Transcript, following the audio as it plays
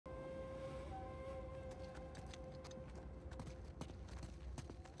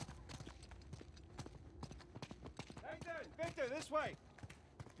This way!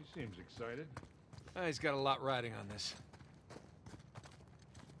 He seems excited. He's got a lot riding on this.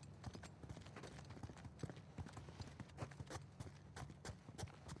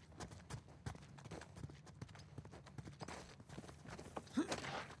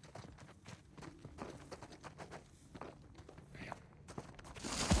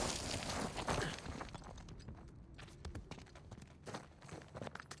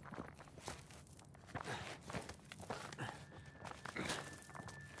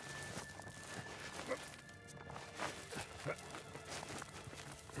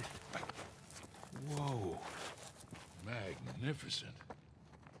 Whoa. Magnificent.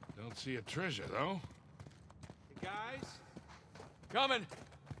 Don't see a treasure, though. Hey, guys? Coming!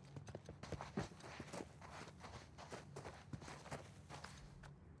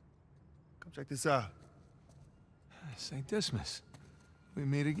 Come check this out. St. Dismas. We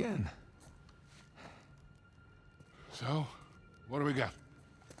meet again. So, what do we got?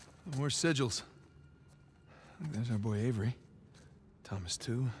 More sigils. There's our boy Avery. Thomas,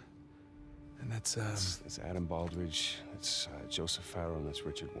 too. And that's Adam Baldridge, that's Joseph Farrell, and that's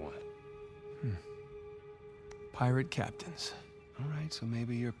Richard Warren. pirate captains. All right, so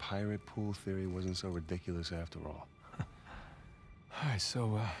maybe your pirate pool theory wasn't so ridiculous after all. All right,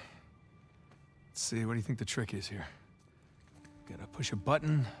 so, let's see, what do you think the trick is here? Gotta push a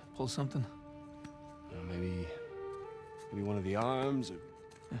button, pull something? Maybe one of the arms, or...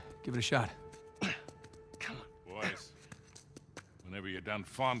 Yeah, give it a shot. Come on. Boys, whenever you're done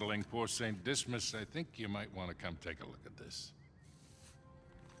fondling poor St. Dismas, I think you might want to come take a look at this.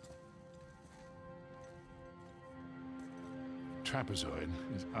 Trapezoid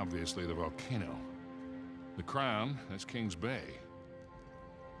is obviously the volcano. The crown, that's King's Bay.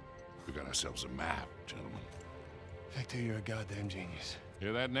 We got ourselves a map, gentlemen. Victor, you're a goddamn genius.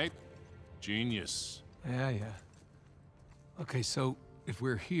 Hear that, Nate? Genius. Yeah. Okay, so if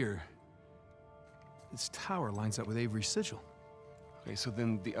we're here, this tower lines up with Avery's sigil. Okay, so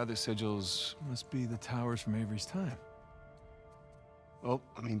then the other sigils... Must be the towers from Avery's time. Well,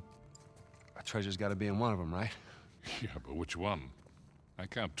 I mean, a treasure's gotta be in one of them, right? Yeah, but which one? I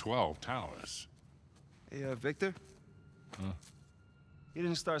count 12 towers. Hey, Victor? Huh? You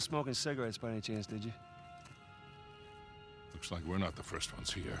didn't start smoking cigarettes by any chance, did you? Looks like we're not the first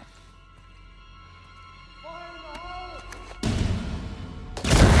ones here.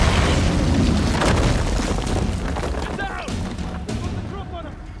 Down! Put the group on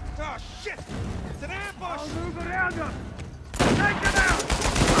him! Oh, shit! It's an ambush! I'll move around him! Take him out!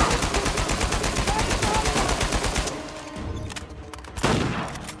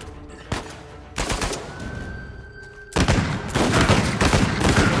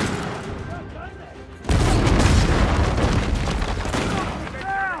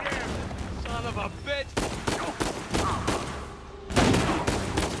 Son of a bitch!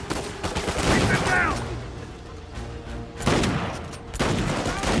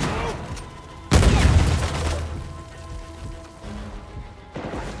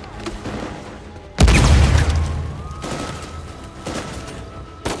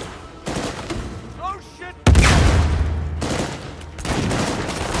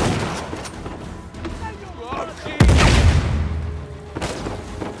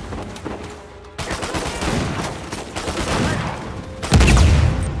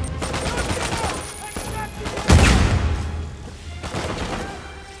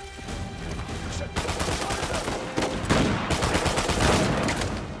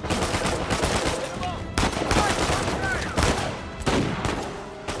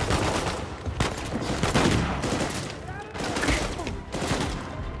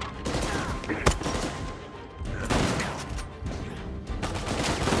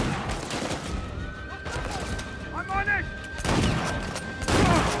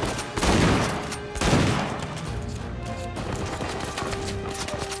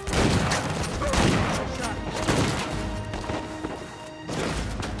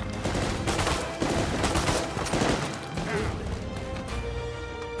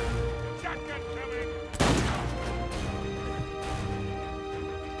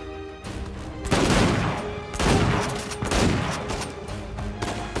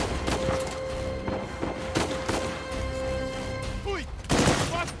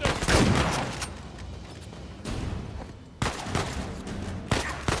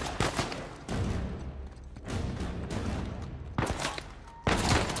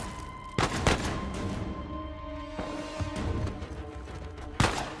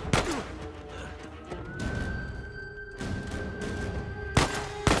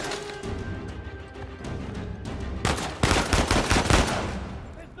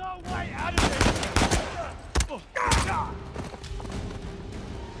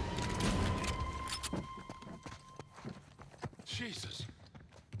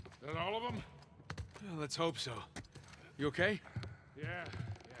 That all of them? Well, let's hope so. You okay? Yeah,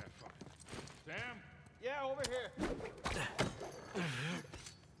 fine. Sam? Yeah, over here.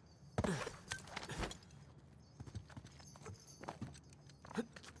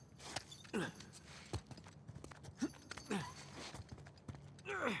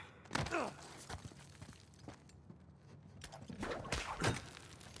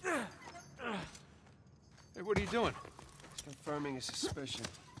 Hey, what are you doing? It's confirming his suspicion.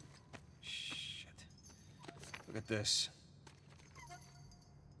 Shit. Look at this.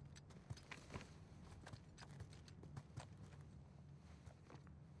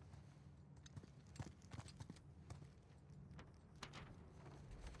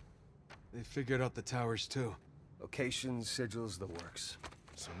 They figured out the towers, too. Locations, sigils, the works.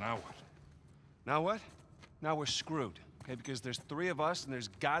 So now what? Now what? Now we're screwed. Okay, because there's 3 of us and there's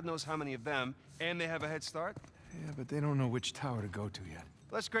God knows how many of them, and they have a head start. Yeah, but they don't know which tower to go to yet.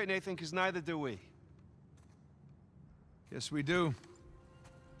 That's great, Nathan, because neither do we. Yes, we do.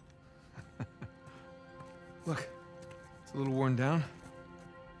 Look, it's a little worn down.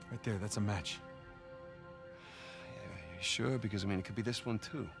 Right there, that's a match. Yeah, you sure? Because, I mean, it could be this one,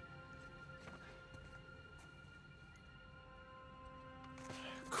 too.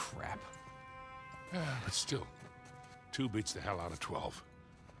 Crap. But still, 2 beats the hell out of 12.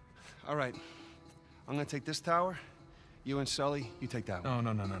 All right. I'm gonna take this tower. You and Sully, you take that one.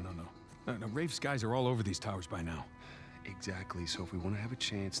 No, Rafe's guys are all over these towers by now. Exactly. So if we want to have a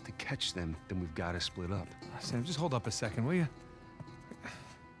chance to catch them, then we've got to split up. Sam, just hold up a second, will you?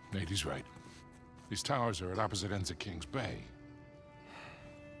 Nate, he's right. These towers are at opposite ends of King's Bay.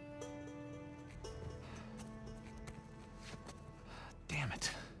 Damn it.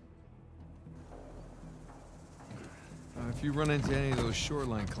 If you run into any of those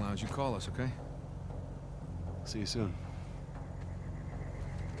shoreline clowns, you call us, okay? See you soon.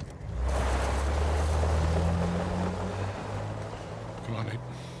 Come on, Nate.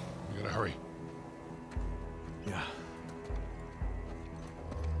 We gotta hurry. Yeah.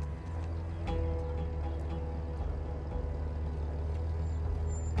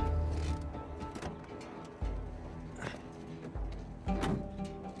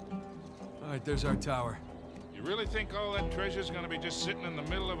 All right, there's our tower. You really think all that treasure's gonna be just sitting in the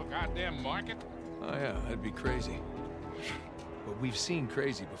middle of a goddamn market? Oh yeah, that'd be crazy. But we've seen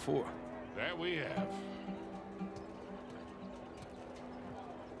crazy before. That we have.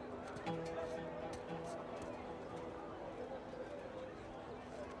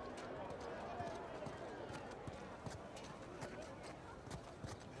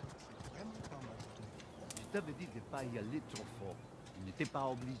 Je t'avais dit de pas y aller trop fort. Il n'était pas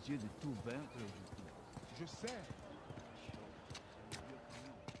obligé de tout vaincre du tout. Je sais.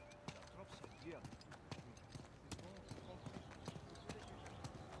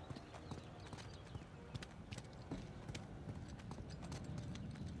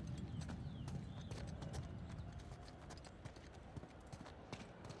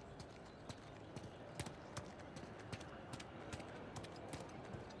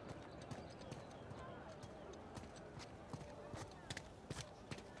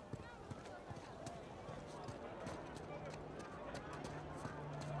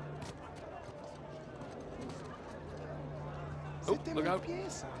 Oh, look out.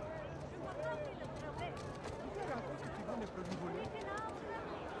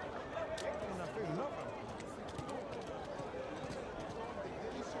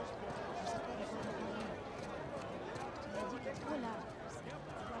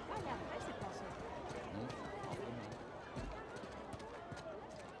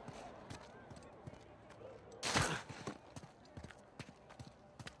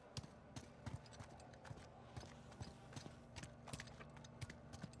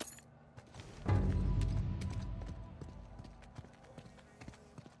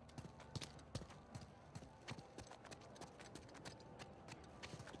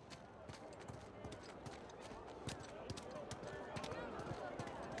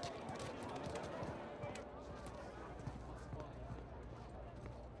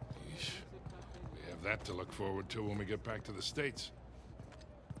 We have that to look forward to when we get back to the States.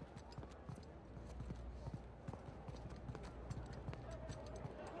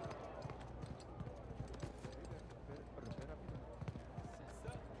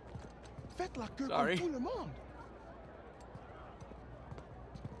 Faites la queue Sorry. comme tout le monde.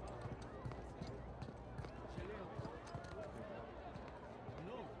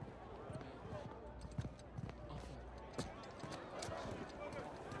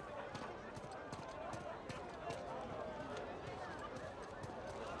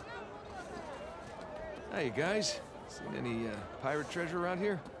 Hey, guys. Seen any pirate treasure around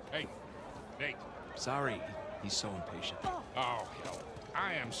here? Hey, Nate. Sorry, he's so impatient. Oh, hell.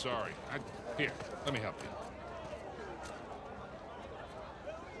 I am sorry. Here, let me help you.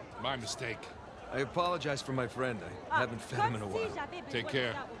 My mistake. I apologize for my friend. I haven't fed him in a while. Take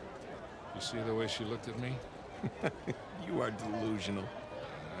care. You see the way she looked at me? You are delusional.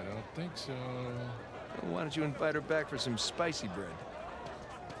 I don't think so. Well, why don't you invite her back for some spicy bread?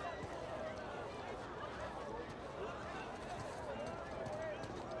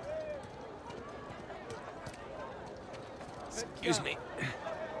 Excuse me.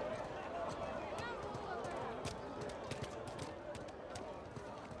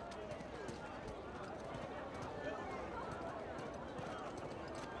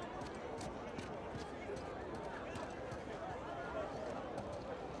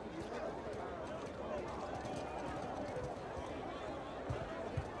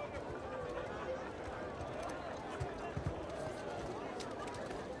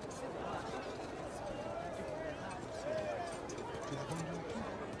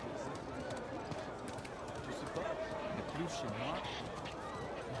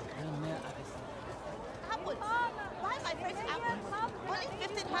 Apples. Why my friends apples? Only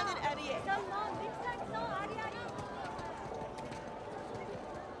 1,500 at the end.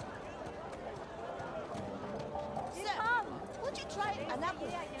 Sir, would you try an apple?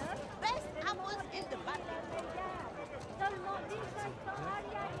 Best apples in the market.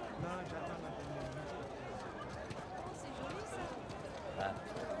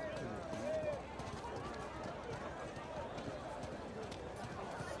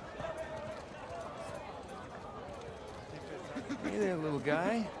 Hey there, little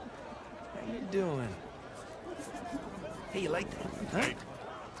guy. How you doing? Hey, you like that? Huh? Hey,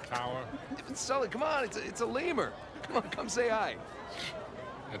 tower. Sully, come on, it's a lemur. Come on, come say hi.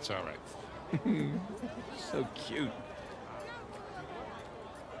 That's all right. So cute.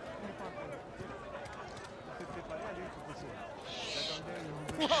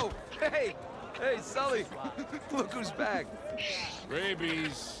 Whoa! Hey! Hey, Sully! Look who's back.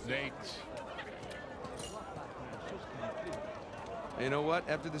 Rabies, Nate. You know what?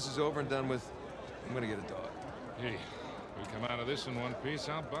 After this is over and done with, I'm gonna get a dog. Hey, we come out of this in one piece,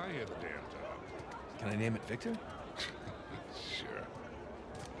 I'll buy you the damn dog. Can I name it Victor? Sure.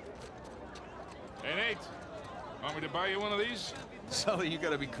 Hey, Nate. Want me to buy you one of these? Sully, you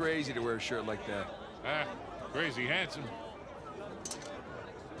gotta be crazy to wear a shirt like that. Ah, crazy handsome.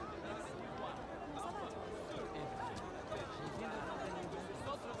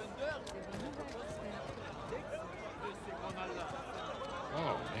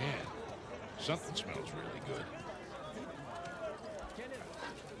 Oh, man. Something smells really good.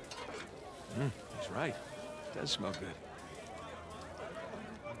 He's right. It does smell good.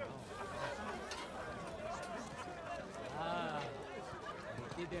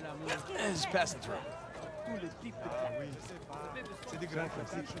 Just pass it through.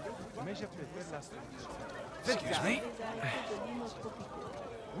 Excuse me.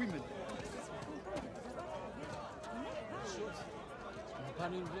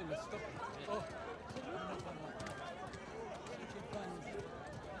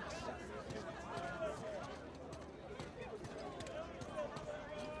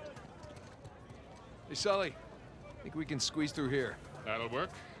 Hey, Sully. Think we can squeeze through here. That'll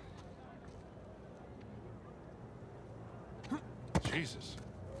work. Jesus.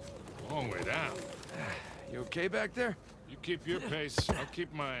 Long way down. You okay back there? You keep your pace, I'll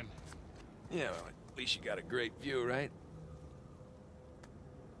keep mine. Yeah, well, at least you got a great view, right?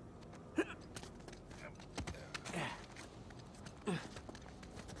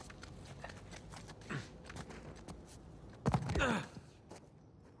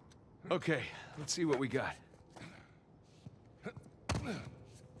 Okay, let's see what we got.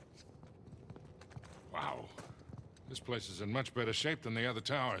 Wow. This place is in much better shape than the other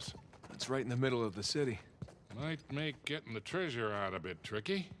towers. It's right in the middle of the city. Might make getting the treasure out a bit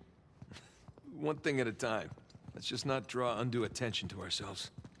tricky. One thing at a time. Let's just not draw undue attention to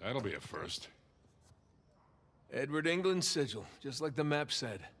ourselves. That'll be a first. Edward England's sigil, just like the map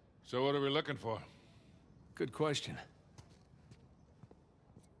said. So what are we looking for? Good question.